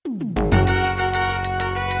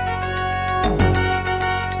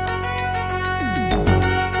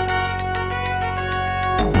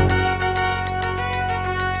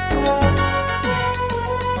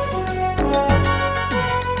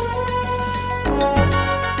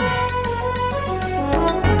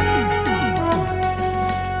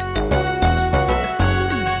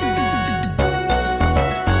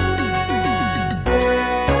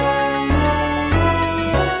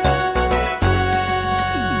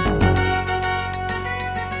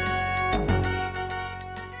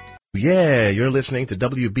Yeah, you're listening to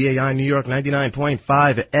WBAI New York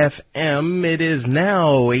 99.5 FM. It is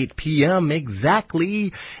now 8 p.m.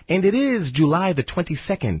 exactly, and it is July the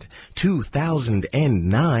 22nd,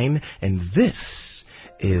 2009, and this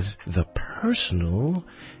is the Personal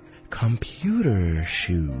Computer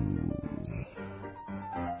Shoe.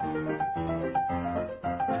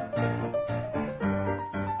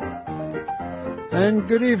 And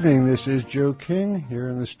good evening, this is Joe King. Here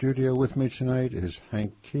in the studio with me tonight is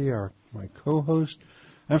Hank Key, my co-host.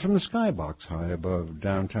 And from the skybox high above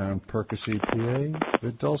downtown Percy, PA,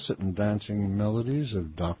 the dulcet and dancing melodies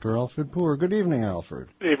of Dr. Alfred Poor. Good evening, Alfred.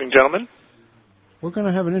 Good evening, gentlemen. We're going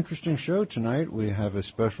to have an interesting show tonight. We have a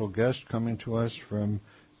special guest coming to us from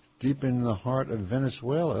deep in the heart of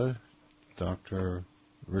Venezuela, Dr.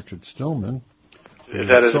 Richard Stillman. Is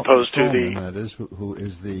that as opposed to the... That is, who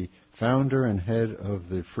is the founder and head of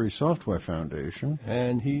the Free Software Foundation.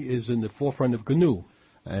 And he is in the forefront of GNU.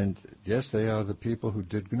 And, yes, they are the people who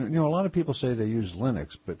did GNU. You know, a lot of people say they use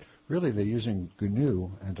Linux, but really they're using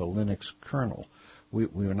GNU and a Linux kernel. We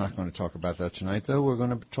are not going to talk about that tonight, though. We're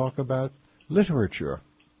going to talk about literature.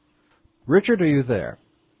 Richard, are you there?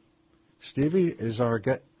 Stevie, is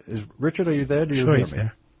Richard, are you there? Do you hear me?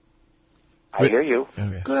 There. I hear you.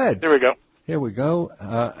 Okay. Good. There we go. Here we go.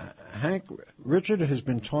 Hank, Richard has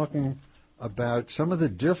been talking about some of the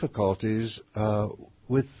difficulties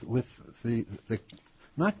with the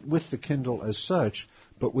not with the Kindle as such,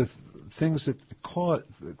 but with things that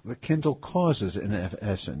the Kindle causes in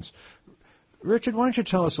essence. Richard, why don't you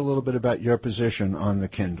tell us a little bit about your position on the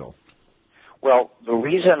Kindle? Well, the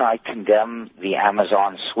reason I condemn the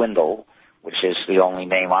Amazon swindle, which is the only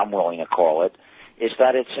name I'm willing to call it, is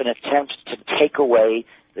that it's an attempt to take away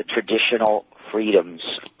the traditional freedoms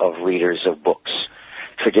of readers of books.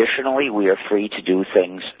 Traditionally, we are free to do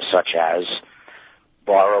things such as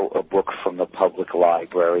borrow a book from the public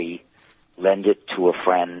library, lend it to a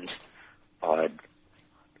friend,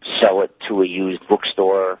 sell it to a used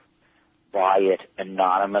bookstore, buy it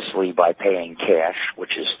anonymously by paying cash,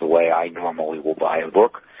 which is the way I normally will buy a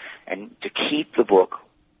book, and to keep the book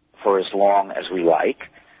for as long as we like,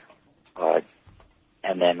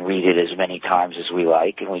 and then read it as many times as we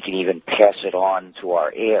like, and we can even pass it on to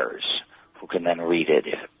our heirs, who can then read it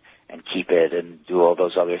and keep it and do all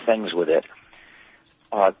those other things with it.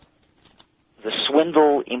 The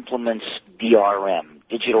swindle implements DRM,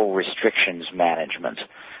 Digital Restrictions Management.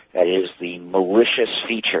 That is the malicious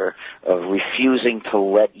feature of refusing to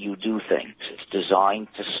let you do things. It's designed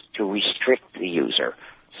to restrict the user.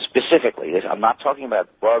 Specifically, I'm not talking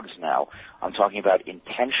about bugs now. I'm talking about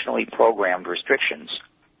intentionally programmed restrictions.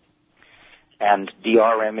 And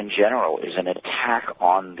DRM in general is an attack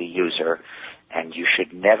on the user, and you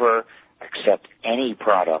should never accept any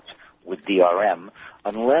product with DRM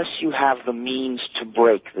unless you have the means to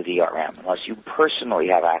break the DRM, unless you personally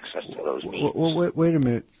have access to those means. Well, wait a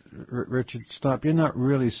minute, Richard, stop. You're not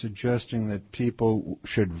really suggesting that people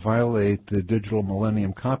should violate the Digital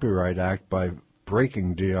Millennium Copyright Act by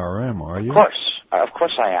breaking DRM, are you? Of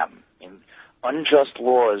course I am. Unjust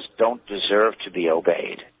laws don't deserve to be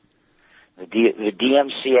obeyed. The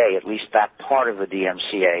DMCA, at least that part of the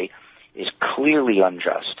DMCA, is clearly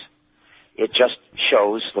unjust. It just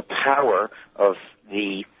shows the power of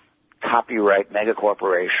the copyright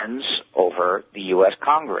megacorporations over the U.S.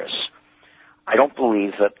 Congress. I don't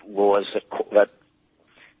believe that laws that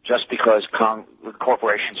just because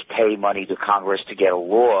corporations pay money to Congress to get a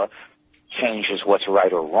law changes what's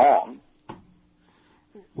right or wrong.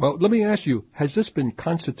 Well, let me ask you, has this been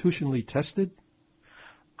constitutionally tested?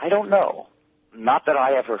 I don't know. Not that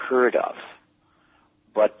I ever heard of.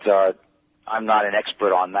 But I'm not an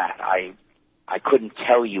expert on that. I couldn't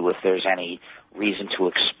tell you if there's any reason to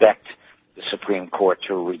expect the Supreme Court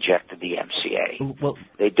to reject the DMCA. Well,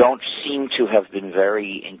 they don't seem to have been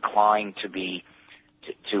very inclined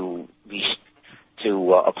to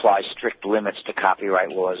apply strict limits to copyright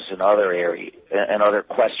laws in other areas and other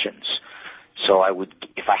questions. So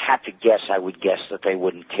if I had to guess, I would guess that they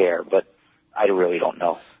wouldn't care, but I really don't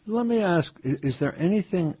know. Let me ask, is there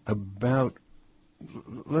anything about,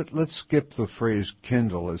 let's skip the phrase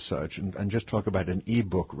Kindle as such and just talk about an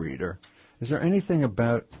e-book reader. Is there anything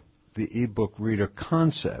about the e-book reader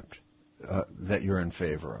concept that you're in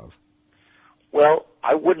favor of? Well,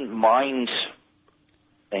 I wouldn't mind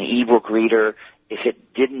an e-book reader if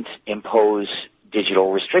it didn't impose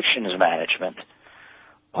digital restrictions management.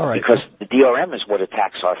 All right. Because the DRM is what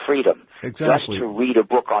attacks our freedom. Exactly. Just to read a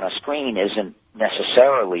book on a screen isn't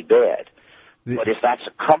necessarily bad. But if that's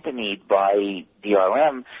accompanied by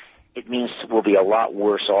DRM, it means we'll be a lot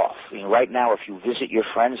worse off. I mean, right now, if you visit your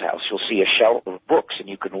friend's house, you'll see a shelf of books, and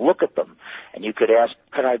you can look at them, and you could ask,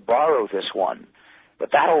 could I borrow this one?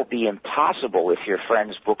 But that'll be impossible if your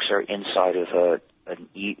friend's books are inside of an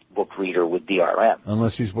e-book reader with DRM.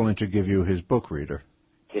 Unless he's willing to give you his book reader.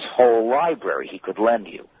 His whole library he could lend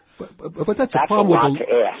you. But that's a problem a lot to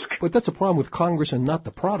ask. But that's a problem with Congress and not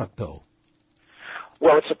the product, though.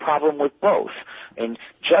 Well, it's a problem with both. And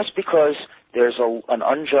just because there's an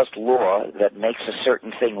unjust law that makes a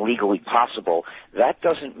certain thing legally possible, that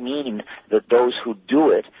doesn't mean that those who do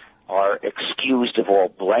it are excused of all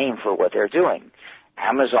blame for what they're doing.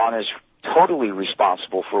 Amazon is totally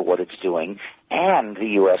responsible for what it's doing, and the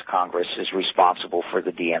U.S. Congress is responsible for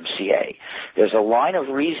the DMCA. There's a line of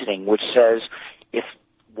reasoning which says if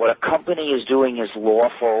what a company is doing is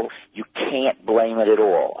lawful, you can't blame it at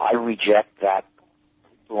all. I reject that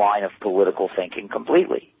line of political thinking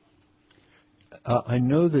completely. I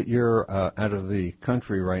know that you're out of the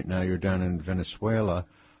country right now. You're down in Venezuela.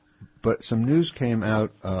 But some news came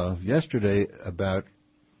out yesterday about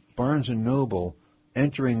Barnes & Noble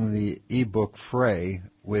entering the e-book fray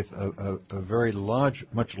with a very large,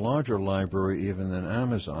 much larger library even than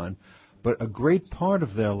Amazon. But a great part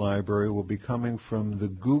of their library will be coming from the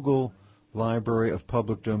Google Library of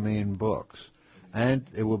Public Domain Books. And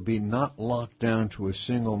it will be not locked down to a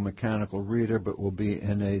single mechanical reader, but will be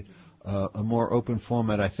in a more open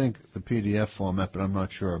format, I think the PDF format, but I'm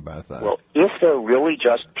not sure about that. Well, if they're really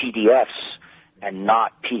just PDFs and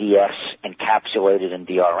not PDFs encapsulated in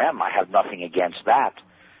DRM, I have nothing against that.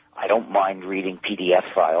 I don't mind reading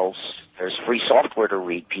PDF files. There's free software to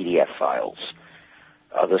read PDF files.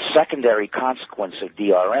 The secondary consequence of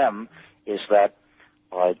DRM is that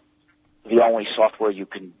the only software you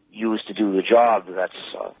can use to do the job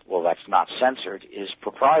that's not censored is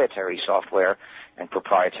proprietary software, and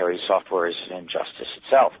proprietary software is an injustice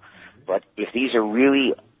itself. But if these are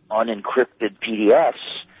really unencrypted PDFs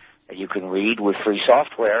that you can read with free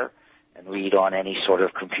software and read on any sort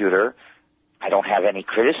of computer, I don't have any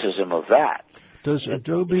criticism of that. Does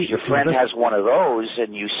Adobe... If your friend has one of those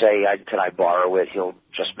and you say, can I borrow it, he'll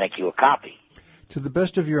just make you a copy. To the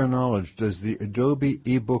best of your knowledge, does the Adobe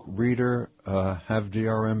eBook Reader have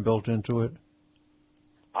DRM built into it?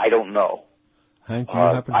 I don't know. Hank, do you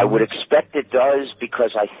happen to I know? would expect it does,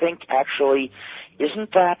 because I think actually,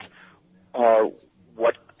 isn't that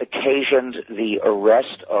what occasioned the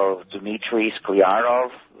arrest of Dmitry Skliarov,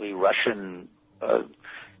 the Russian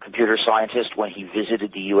computer scientist, when he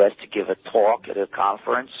visited the U.S. to give a talk at a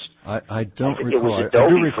conference? I don't recall. It was I do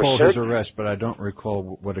Adobe recall for his certain. arrest, but I don't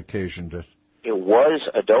recall what occasioned it. It was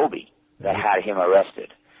Adobe that had him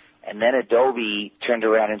arrested. And then Adobe turned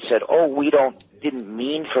around and said, we didn't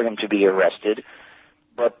mean for him to be arrested,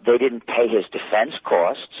 but they didn't pay his defense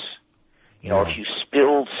costs. You know, if you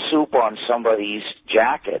spilled soup on somebody's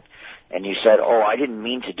jacket and you said, I didn't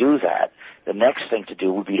mean to do that, the next thing to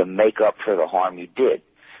do would be to make up for the harm you did.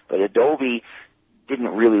 But Adobe didn't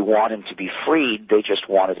really want him to be freed. They just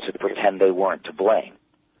wanted to pretend they weren't to blame.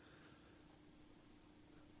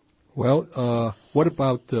 Well, what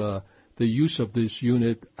about the use of this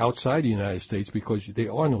unit outside the United States, because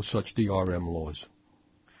there are no such DRM laws?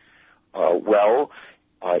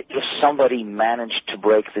 If somebody managed to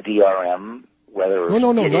break the DRM, whether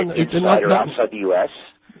inside or outside the U.S.,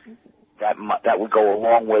 that would go a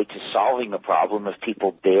long way to solving the problem if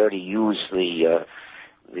people dare to use the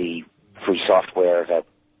free software that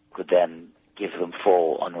could then give them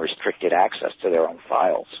full unrestricted access to their own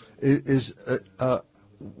files.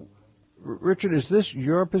 Richard, is this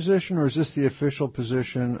your position, or is this the official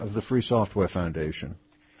position of the Free Software Foundation?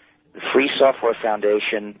 The Free Software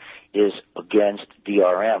Foundation is against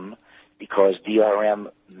DRM because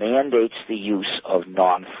DRM mandates the use of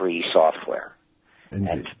non-free software. Indeed.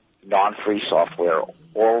 And non-free software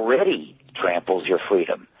already tramples your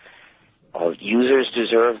freedom. Users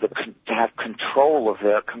deserve to have control of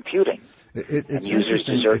their computing. And users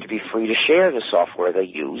deserve to be free to share the software they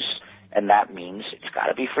use, and that means it's got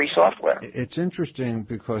to be free software. It's interesting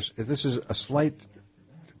because this is a slight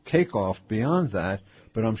takeoff beyond that,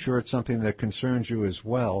 but I'm sure it's something that concerns you as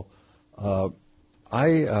well.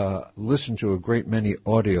 I listen to a great many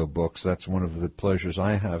audiobooks. That's one of the pleasures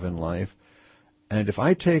I have in life. And if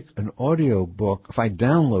I take an audiobook, if I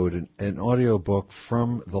download an audiobook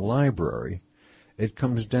from the library, it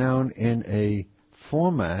comes down in a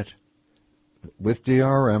format with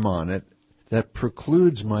DRM on it that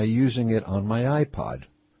precludes my using it on my iPod.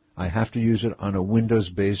 I have to use it on a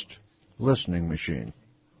Windows-based listening machine.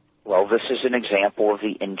 Well, this is an example of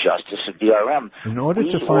the injustice of DRM. In order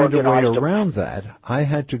to find a way around that, I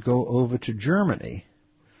had to go over to Germany,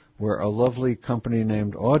 where a lovely company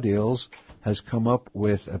named Audials has come up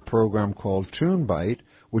with a program called TuneBite,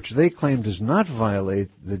 which they claim does not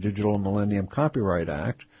violate the Digital Millennium Copyright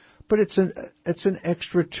Act, but it's an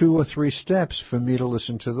extra 2 or 3 steps for me to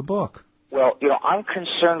listen to the book. Well, I'm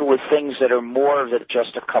concerned with things that are more than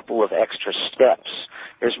just a couple of extra steps.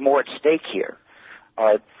 There's more at stake here.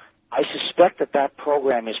 I suspect that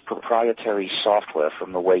program is proprietary software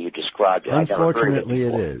from the way you described it. Unfortunately,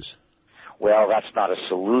 it is. Well, that's not a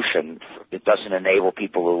solution. It doesn't enable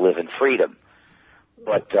people to live in freedom.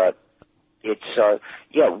 But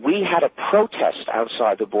we had a protest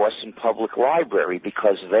outside the Boston Public Library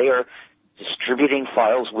because they are distributing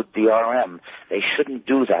files with DRM. They shouldn't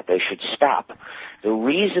do that. They should stop. The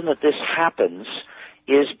reason that this happens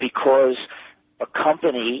is because a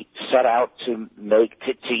company set out to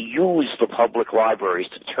use the public libraries,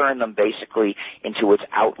 to turn them basically into its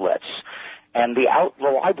outlets. And the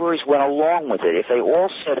libraries went along with it. If they all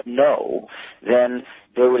said no, then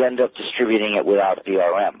they would end up distributing it without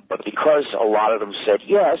DRM. But because a lot of them said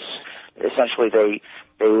yes, essentially they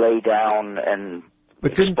lay down and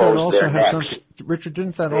But didn't that also have Richard,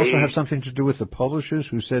 didn't that also have something to do with the publishers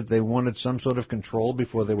who said they wanted some sort of control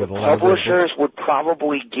before they would allow publishers would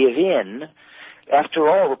probably give in. After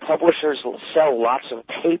all, the publishers sell lots of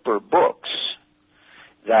paper books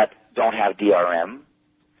that don't have DRM.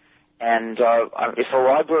 And if a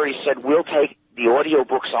library said, we'll take the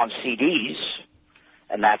audiobooks on CDs,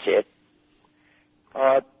 and that's it,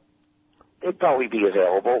 they'd probably be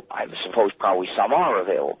available. I suppose probably some are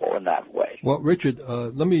available in that way. Well, Richard,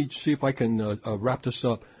 let me see if I can wrap this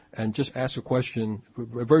up and just ask a question,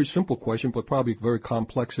 a very simple question, but probably very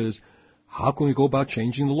complex, is how can we go about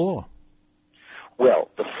changing the law? Well,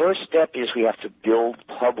 the first step is we have to build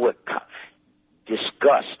public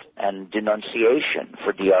disgust and denunciation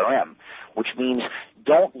for DRM, which means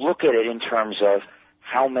don't look at it in terms of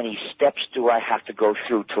how many steps do I have to go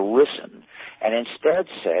through to listen, and instead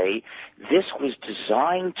say, this was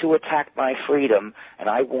designed to attack my freedom, and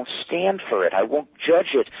I won't stand for it. I won't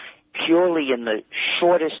judge it purely in the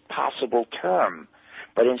shortest possible term,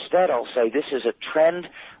 but instead I'll say, this is a trend,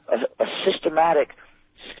 a systematic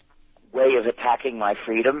way of attacking my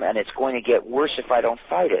freedom, and it's going to get worse if I don't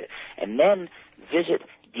fight it. And then visit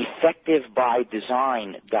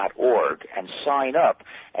defectivebydesign.org and sign up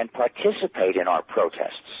and participate in our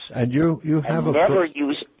protests. And you have and a never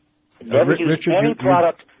use any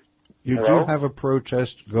product. You do have a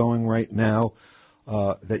protest going right now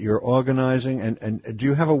that you're organizing, and do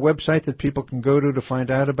you have a website that people can go to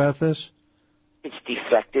find out about this? It's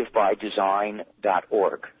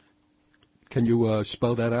defectivebydesign.org. Can you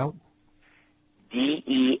spell that out?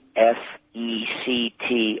 DEFECTIVE.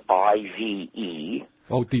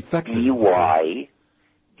 Oh, defective.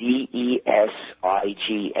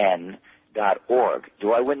 DYDESIGN.org.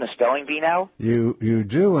 Do I win the spelling bee now? You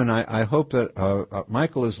do, and I hope that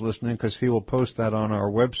Michael is listening, because he will post that on our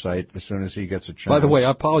website as soon as he gets a chance. By the way,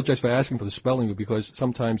 I apologize for asking for the spelling bee, because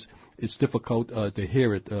sometimes it's difficult to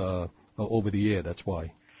hear it over the air. That's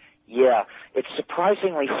why. Yeah, it's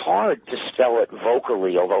surprisingly hard to spell it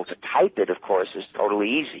vocally, although to type it, of course, is totally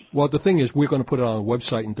easy. Well, the thing is, we're going to put it on our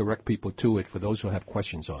website and direct people to it for those who have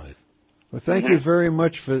questions on it. Well, thank you very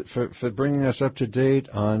much for bringing us up to date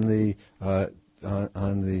on the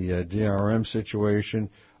DRM situation.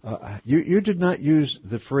 You did not use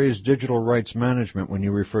the phrase digital rights management when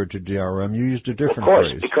you referred to DRM. You used a different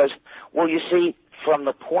phrase. Of course, because, well, you see, from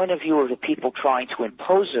the point of view of the people trying to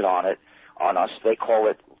impose it on us, they call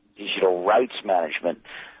it digital rights management.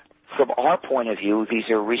 From our point of view, these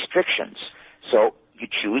are restrictions. So you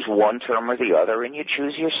choose one term or the other, and you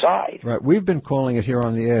choose your side. Right. We've been calling it here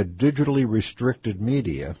on the air digitally restricted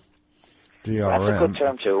media, DRM. That's a good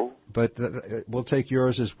term, too. But we'll take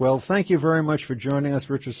yours as well. Thank you very much for joining us,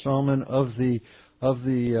 Richard Solomon of the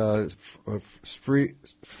Free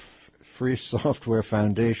Software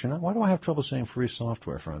Foundation. Why do I have trouble saying Free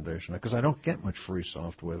Software Foundation? Because I don't get much free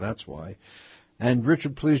software, that's why. And,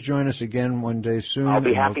 Richard, please join us again one day soon. I'll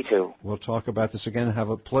be happy to. We'll talk about this again. Have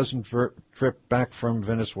a pleasant trip back from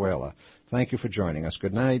Venezuela. Thank you for joining us.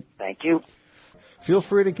 Good night. Thank you. Feel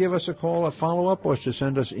free to give us a call or follow-up, or to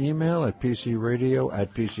send us email at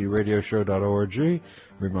pcradio@pcradioshow.org.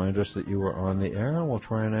 Remind us that you are on the air, and we'll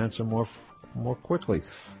try and answer more quickly.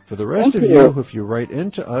 For the rest of you, if you write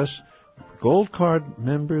into us, Gold Card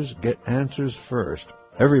members get answers first.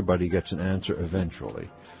 Everybody gets an answer eventually.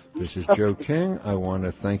 This is Joe King. I want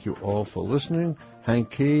to thank you all for listening.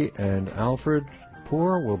 Hank Key and Alfred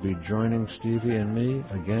Poor will be joining Stevie and me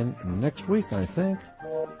again next week, I think.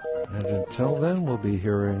 And until then, we'll be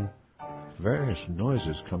hearing various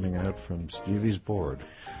noises coming out from Stevie's board.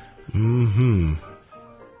 Mm-hmm.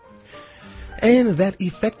 And that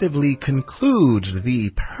effectively concludes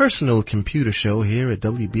the personal computer show here at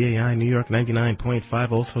WBAI New York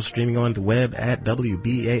 99.5, also streaming on the web at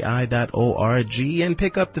WBAI.org, and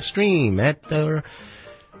pick up the stream at the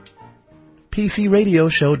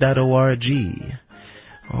PCRadioshow.org.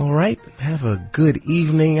 All right, have a good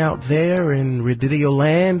evening out there in Radidio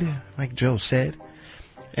Land, like Joe said,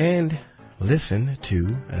 and listen to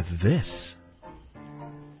this.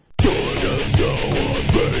 Join us now on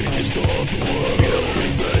Vegas Software.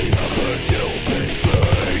 Everything happens, you'll be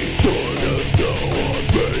free. Join us now on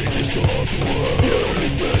Vegas Software.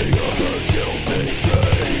 Everything happens, you'll be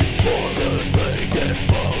free. Farmers making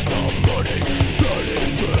piles of money. That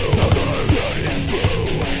is true. That is true.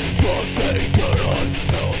 But they cannot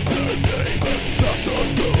help their neighbors. That's not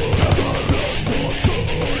good. That's not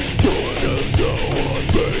good. Join us now on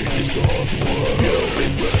Vegas Software.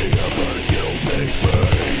 Everything happens, you'll be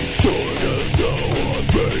free. Join us now on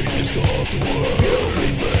Vegas Software.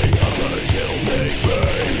 Everything happens, you'll be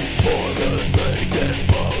free. Farmers making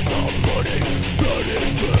piles of money. That is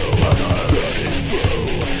true. That is true.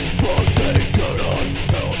 But they cannot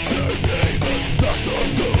help their neighbors. That's not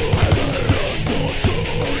good. That's not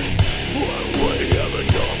good. When we have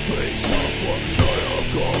enough free software, not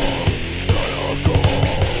alcohol,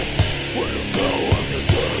 we'll throw up the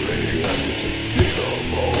dirty essences even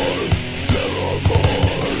more, never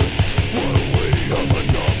more. When we have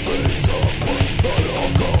enough free software, not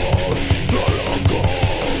alcohol,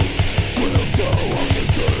 we'll throw up the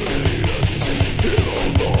dirty essences even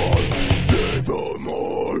more, even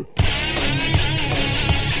more.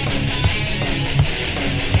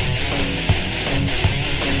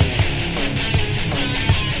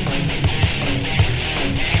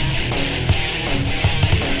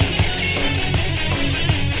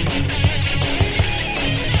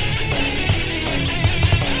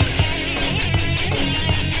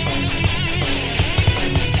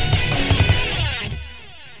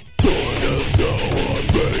 Join us now on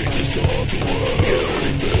Vegas Software.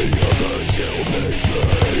 Everything happens, you'll be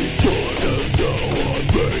free. Join us now on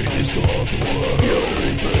Vegas Software.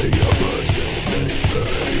 Everything happens, you'll be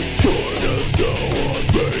free. Join us now on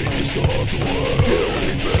Vegas Software.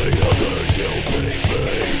 Everything happens, you'll be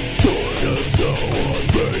free. Join us now on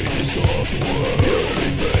Vegas Software.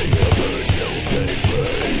 Everything happens, you'll be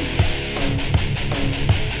free.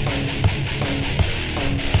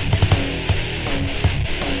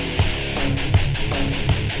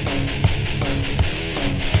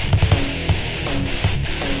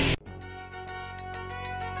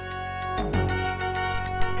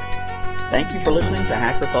 Thank you for listening to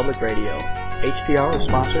Hacker Public Radio. HPR is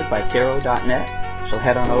sponsored by Caro.net, so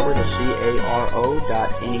head on over to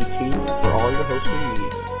caro.net for all your hosting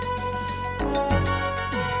needs.